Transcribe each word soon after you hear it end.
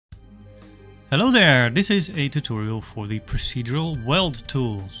Hello there, this is a tutorial for the procedural weld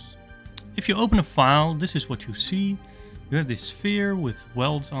tools. If you open a file, this is what you see. You have this sphere with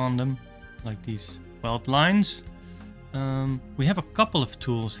welds on them, like these weld lines. We have a couple of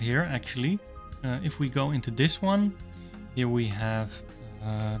tools here actually. If we go into this one, here we have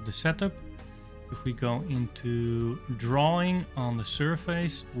the setup. If we go into drawing on the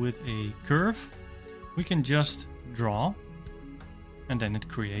surface with a curve, we can just draw and then it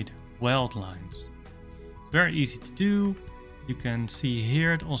creates weld lines. Very easy to do. You can see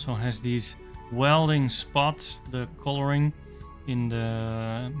here it also has these welding spots, the coloring in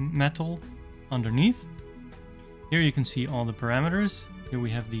the metal underneath. Here you can see all the parameters. Here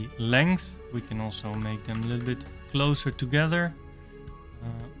we have the length. We can also make them a little bit closer together,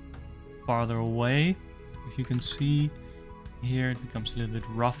 farther away. If you can see here, it becomes a little bit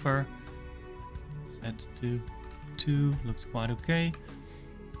rougher. Set to 2, looks quite okay.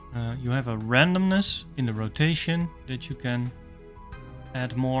 You have a randomness in the rotation that you can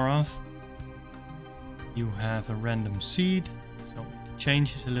add more of. You have a random seed, so it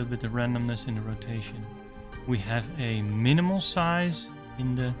changes a little bit the randomness in the rotation. We have a minimal size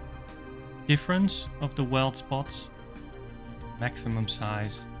in the difference of the weld spots. Maximum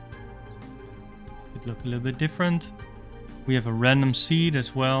size, it looks a little bit different. We have a random seed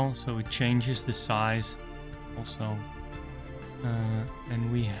as well, so it changes the size also. And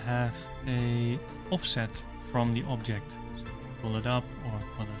we have a offset from the object, so you can pull it up or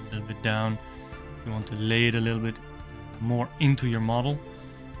pull it a little bit down if you want to lay it a little bit more into your model,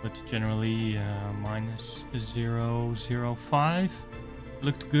 but generally minus 0.05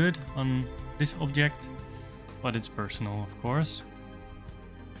 looked good on this object, but it's personal of course.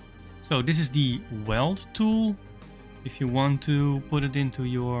 So this is the weld tool. If you want to put it into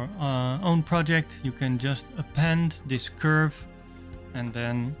your own project, you can just append this curve and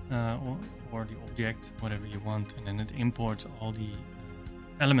then or the object, whatever you want, and then it imports all the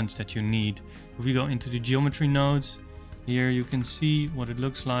elements that you need. If we go into the geometry nodes, here you can see what it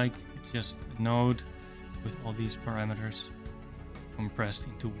looks like. It's just a node with all these parameters compressed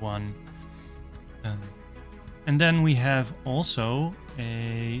into one. And then we have also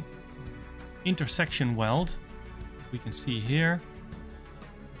a intersection weld. We can see here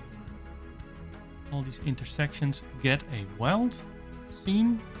all these intersections get a weld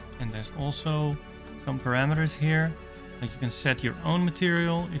seam, and there's also some parameters here, like you can set your own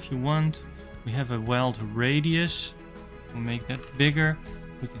material if you want. We have a weld radius. We'll make that bigger.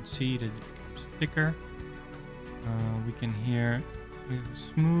 We can see that it becomes thicker. We can here we have a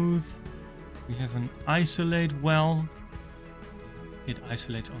smooth. We have an isolate weld. It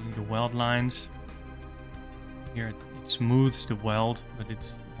isolates only the weld lines. Here it smooths the weld, but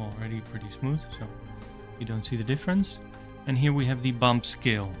it's already pretty smooth, so you don't see the difference. And here we have the bump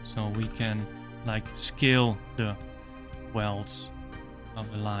scale, so we can like scale the welds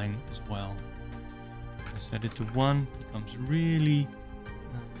of the line as well. I set it to 1, becomes really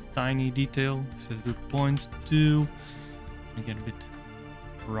tiny detail. Set it to 0.2, you get a bit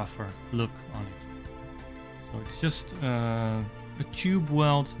rougher look on it. So it's just a tube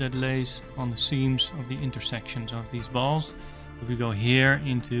weld that lays on the seams of the intersections of these balls. If we go here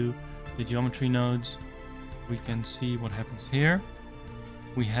into the geometry nodes, we can see what happens here.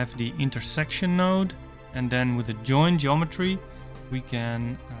 We have the intersection node, and then with the join geometry we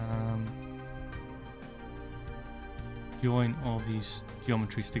can join all these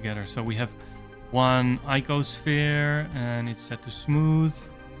geometries together. So we have one icosphere and it's set to smooth.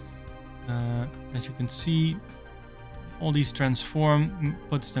 As you can see, all these transform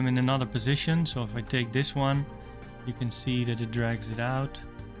puts them in another position. So if I take this one, you can see that it drags it out.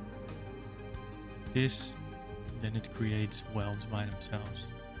 This, then it creates welds by themselves.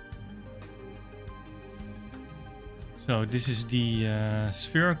 So this is the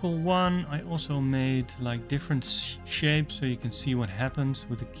spherical one. I also made like different shapes so you can see what happens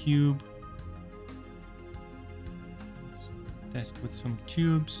with the cube. Test with some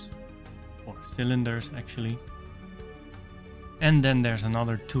tubes or cylinders actually. And then there's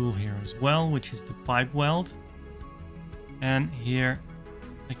another tool here as well, which is the pipe weld. And here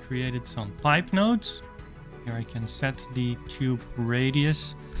I created some pipe nodes. Here I can set the tube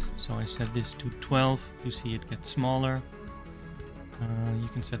radius. So I set this to 12. You see it gets smaller. You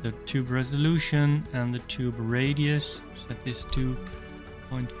can set the tube resolution and the tube radius. Set this to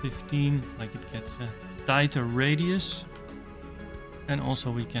 0.15, like it gets a tighter radius. And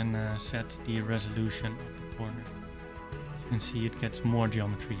also we can set the resolution of the corner. You can see it gets more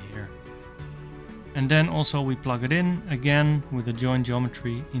geometry here. And then also we plug it in again with the join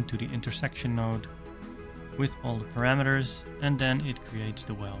geometry into the intersection node. with all the parameters, and then it creates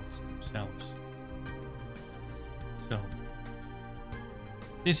the welds themselves. So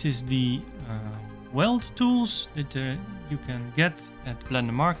this is the weld tools that you can get at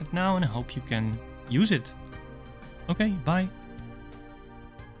Blender Market now, and I hope you can use it. Okay, bye.